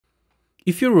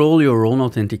If you roll your own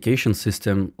authentication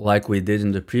system like we did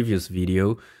in the previous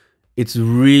video, it's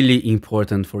really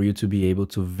important for you to be able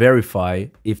to verify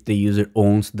if the user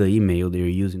owns the email they're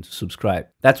using to subscribe.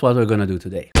 That's what we're going to do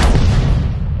today.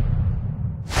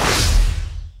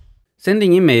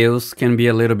 Sending emails can be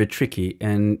a little bit tricky,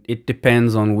 and it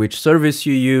depends on which service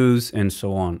you use and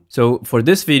so on. So for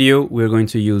this video, we're going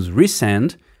to use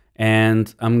resend,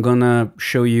 and I'm gonna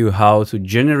show you how to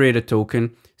generate a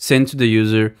token, send to the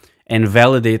user, and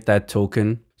validate that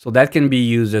token. So that can be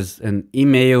used as an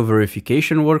email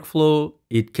verification workflow.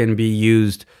 It can be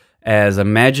used as a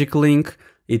magic link.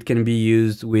 It can be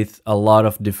used with a lot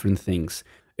of different things.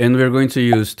 And we're going to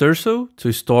use Terso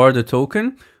to store the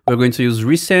token. We're going to use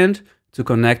resend to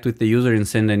connect with the user and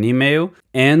send an email.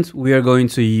 And we are going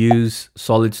to use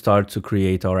SolidStart to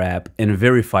create our app and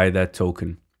verify that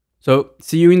token. So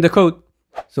see you in the code.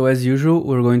 So as usual,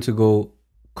 we're going to go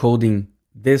coding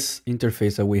this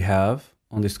interface that we have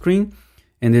on the screen.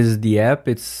 And this is the app.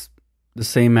 It's the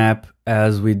same app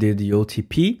as we did the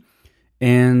OTP.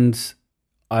 And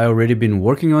I already been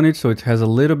working on it, so it has a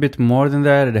little bit more than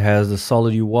that. It has the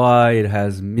solid UI, it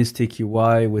has Mystic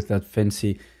UI with that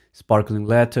fancy sparkling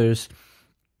letters,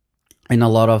 and a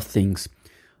lot of things.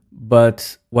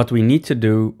 But what we need to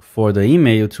do for the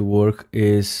email to work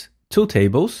is two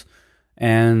tables,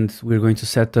 and we're going to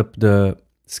set up the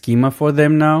schema for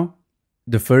them now.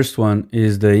 The first one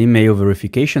is the email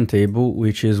verification table,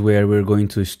 which is where we're going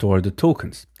to store the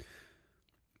tokens.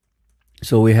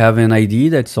 So we have an ID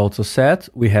that's also set.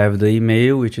 We have the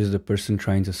email, which is the person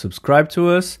trying to subscribe to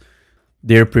us,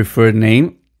 their preferred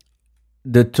name,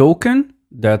 the token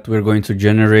that we're going to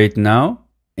generate now,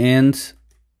 and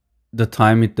the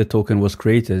time the token was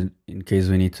created in case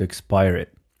we need to expire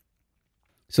it.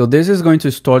 So this is going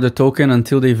to store the token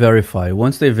until they verify.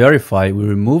 Once they verify, we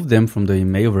remove them from the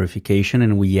email verification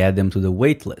and we add them to the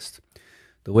waitlist.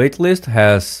 The waitlist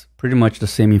has pretty much the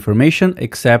same information,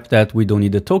 except that we don't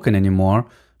need the token anymore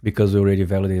because we already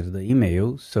validated the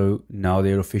email. So now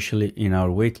they're officially in our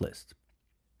waitlist.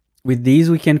 With these,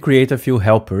 we can create a few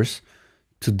helpers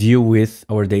to deal with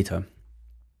our data.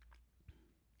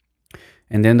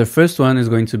 And then the first one is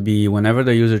going to be whenever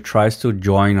the user tries to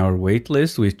join our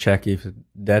waitlist, we check if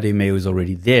that email is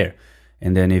already there.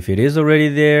 And then if it is already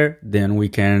there, then we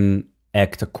can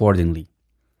act accordingly.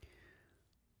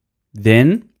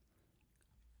 Then,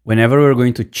 whenever we're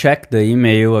going to check the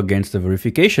email against the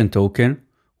verification token,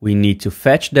 we need to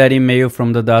fetch that email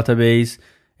from the database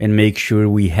and make sure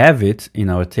we have it in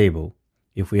our table.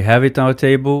 If we have it in our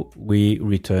table, we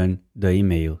return the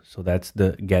email. So that's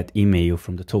the get email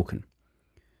from the token.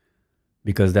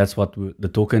 Because that's what the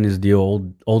token is,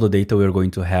 all the data we're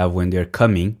going to have when they're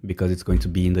coming, because it's going to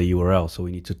be in the URL. So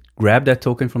we need to grab that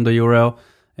token from the URL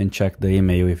and check the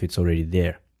email if it's already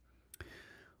there.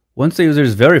 Once the user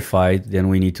is verified, then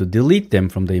we need to delete them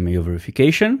from the email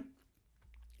verification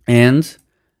and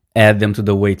add them to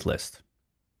the waitlist.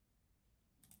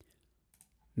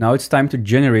 Now it's time to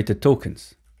generate the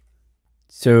tokens.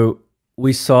 So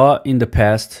we saw in the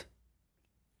past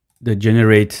the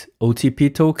generate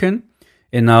OTP token,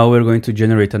 and now we're going to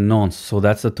generate a nonce. So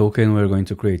that's the token we're going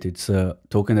to create. It's a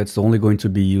token that's only going to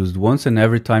be used once, and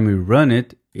every time we run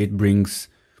it, it brings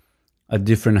a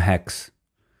different hex.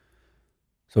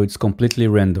 So it's completely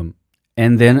random.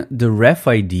 And then the ref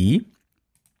ID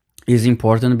is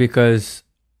important because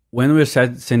when we're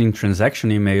sending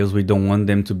transaction emails, we don't want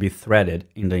them to be threaded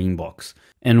in the inbox.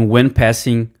 And when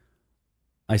passing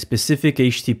a specific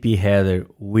HTTP header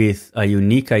with a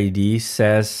unique ID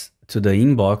says to the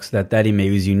inbox that that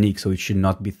email is unique, so it should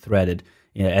not be threaded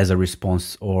as a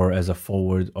response or as a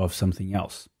forward of something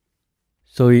else.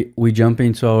 So we jump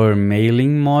into our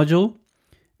mailing module.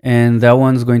 And that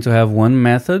one's going to have one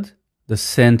method, the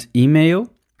send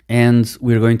email. And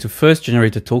we're going to first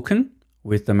generate a token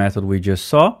with the method we just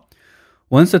saw.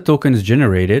 Once the token is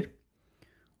generated,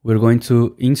 we're going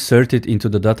to insert it into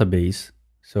the database.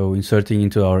 So inserting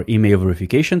into our email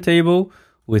verification table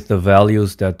with the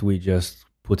values that we just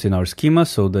put in our schema.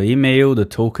 So the email, the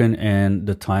token, and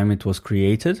the time it was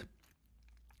created.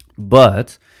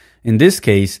 But in this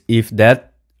case, if that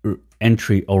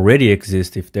entry already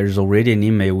exists, if there's already an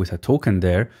email with a token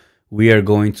there, we are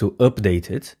going to update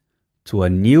it to a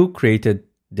new created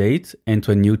date and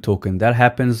to a new token. That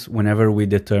happens whenever we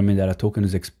determine that a token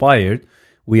is expired,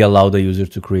 we allow the user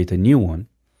to create a new one.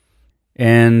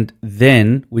 And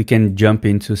then we can jump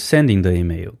into sending the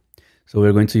email. So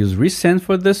we're going to use resend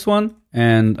for this one,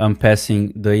 and I'm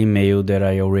passing the email that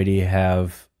I already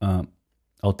have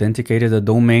authenticated a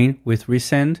domain with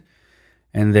resend.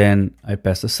 And then I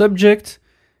pass the subject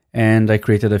and I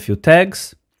created a few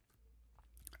tags.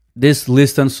 This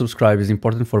list and subscribe is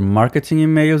important for marketing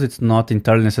emails. It's not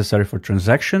entirely necessary for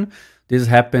transaction. This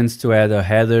happens to add a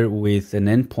header with an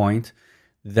endpoint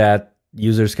that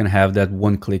users can have that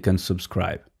one click and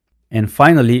subscribe. And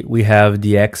finally, we have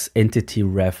the X entity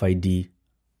ref ID.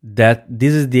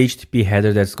 This is the HTTP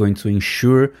header that's going to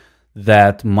ensure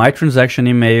that my transaction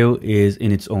email is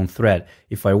in its own thread.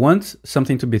 If I want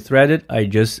something to be threaded, I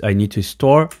need to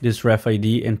store this ref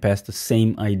ID and pass the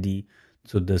same ID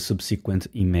to the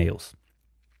subsequent emails.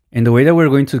 And the way that we're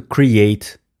going to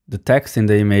create the text in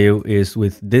the email is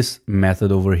with this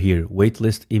method over here,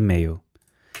 waitlist email.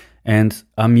 And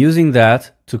I'm using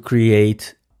that to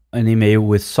create an email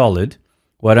with Solid.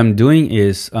 What I'm doing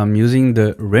is I'm using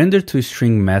the render to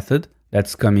string method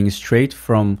that's coming straight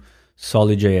from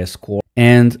SolidJS core,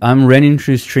 and I'm rendering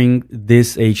to string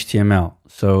this HTML.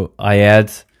 So I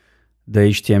add the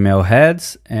HTML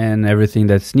heads and everything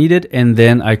that's needed, and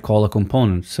then I call a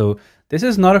component. So this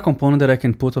is not a component that I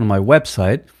can put on my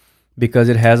website because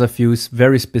it has a few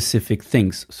very specific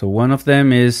things. So one of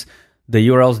them is the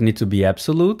URLs need to be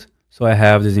absolute. So I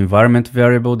have this environment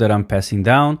variable that I'm passing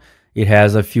down. It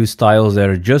has a few styles that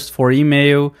are just for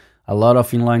email, a lot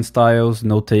of inline styles,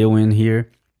 no tail in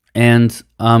here. And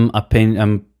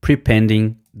I'm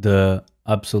prepending the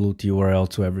absolute URL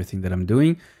to everything that I'm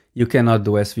doing. You cannot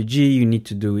do SVG, you need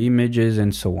to do images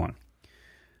and so on.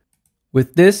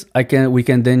 With this, we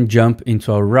can then jump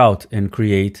into our route and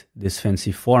create this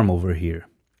fancy form over here.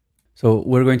 So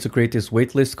we're going to create this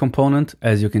waitlist component.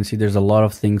 As you can see, there's a lot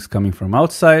of things coming from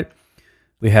outside.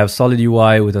 We have solid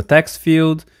UI with a text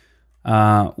field.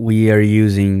 We are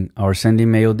using our send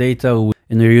email data,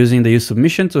 and we're using the use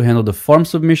submission to handle the form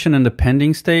submission and the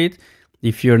pending state.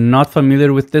 If you're not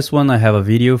familiar with this one, I have a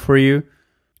video for you.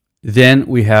 Then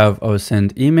we have our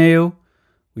send email.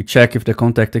 We check if the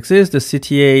contact exists, the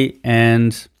CTA,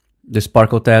 and the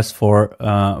Sparkle test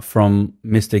from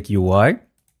Mistake UI.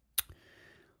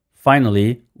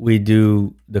 Finally, we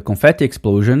do the confetti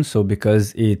explosion. So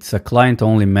because it's a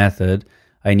client-only method,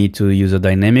 I need to use a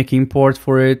dynamic import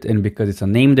for it. And because it's a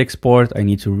named export, I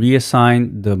need to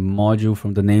reassign the module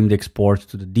from the named export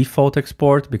to the default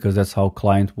export, because that's how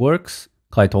client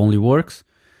only works.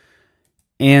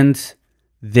 And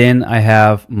then I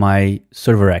have my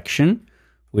server action,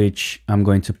 which I'm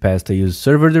going to pass the use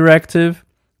server directive.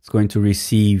 It's going to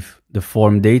receive the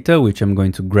form data, which I'm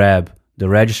going to grab the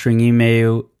registering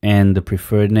email and the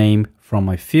preferred name from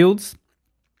my fields.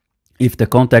 If the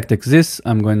contact exists,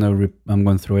 I'm going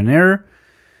to throw an error.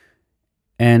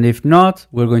 And if not,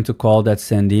 we're going to call that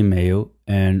send email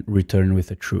and return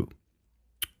with a true.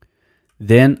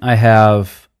 Then I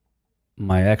have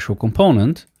my actual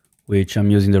component, which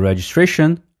I'm using the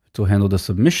registration to handle the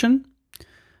submission.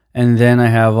 And then I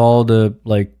have all the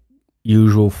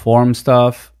usual form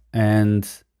stuff. And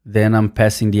then I'm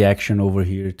passing the action over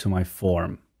here to my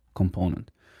form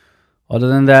component. Other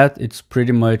than that, it's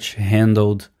pretty much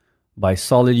handled by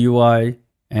Solid UI,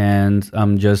 and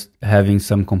I'm just having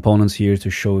some components here to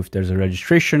show if there's a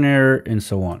registration error and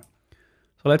so on.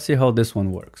 So let's see how this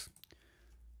one works.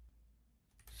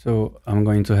 So I'm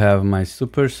going to have my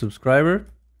super subscriber,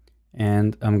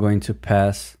 and I'm going to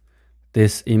pass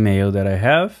this email that I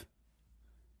have,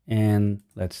 and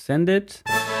let's send it.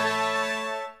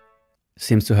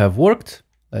 Seems to have worked.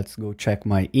 Let's go check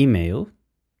my email.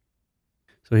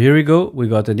 So here we go. We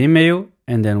got an email,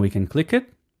 and then we can click it.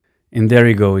 And there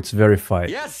you go, it's verified.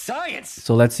 Yes, science!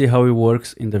 So let's see how it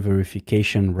works in the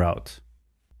verification route.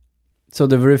 So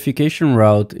the verification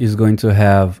route is going to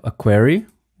have a query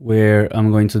where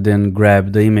I'm going to then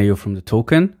grab the email from the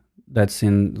token that's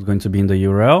going to be in the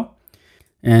URL.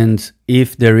 And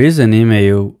if there is an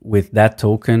email with that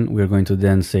token, we're going to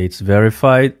then say it's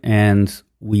verified, and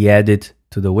we add it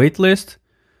to the waitlist.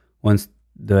 Once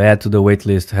the add to the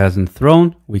waitlist hasn't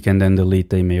thrown, we can then delete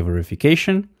the email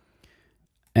verification.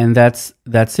 And that's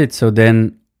it. So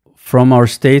then from our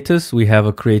status, we have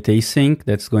a create async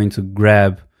that's going to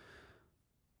grab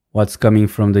what's coming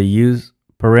from the use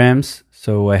params.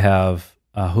 So I have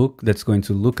a hook that's going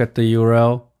to look at the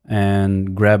URL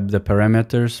and grab the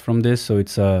parameters from this. So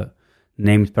it's a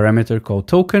named parameter called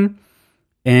token.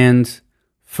 And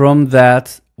from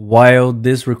that, while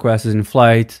this request is in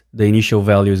flight, the initial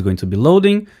value is going to be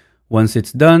loading. Once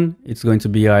it's done, it's going to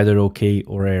be either okay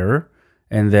or error.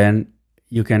 And then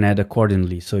you can add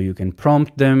accordingly. So you can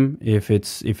prompt them if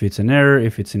it's an error,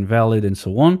 if it's invalid, and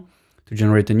so on, to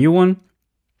generate a new one.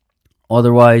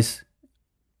 Otherwise,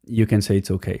 you can say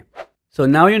it's okay. So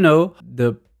now you know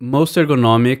the most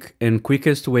ergonomic and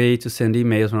quickest way to send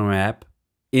emails from an app,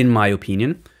 in my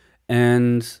opinion.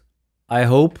 And I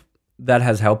hope that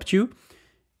has helped you.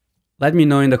 Let me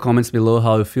know in the comments below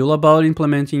how you feel about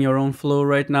implementing your own flow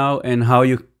right now, and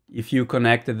if you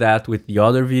connected that with the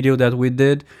other video that we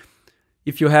did.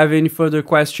 If you have any further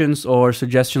questions or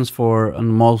suggestions for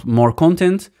more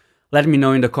content, let me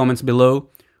know in the comments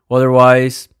below.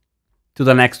 Otherwise, to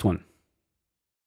the next one.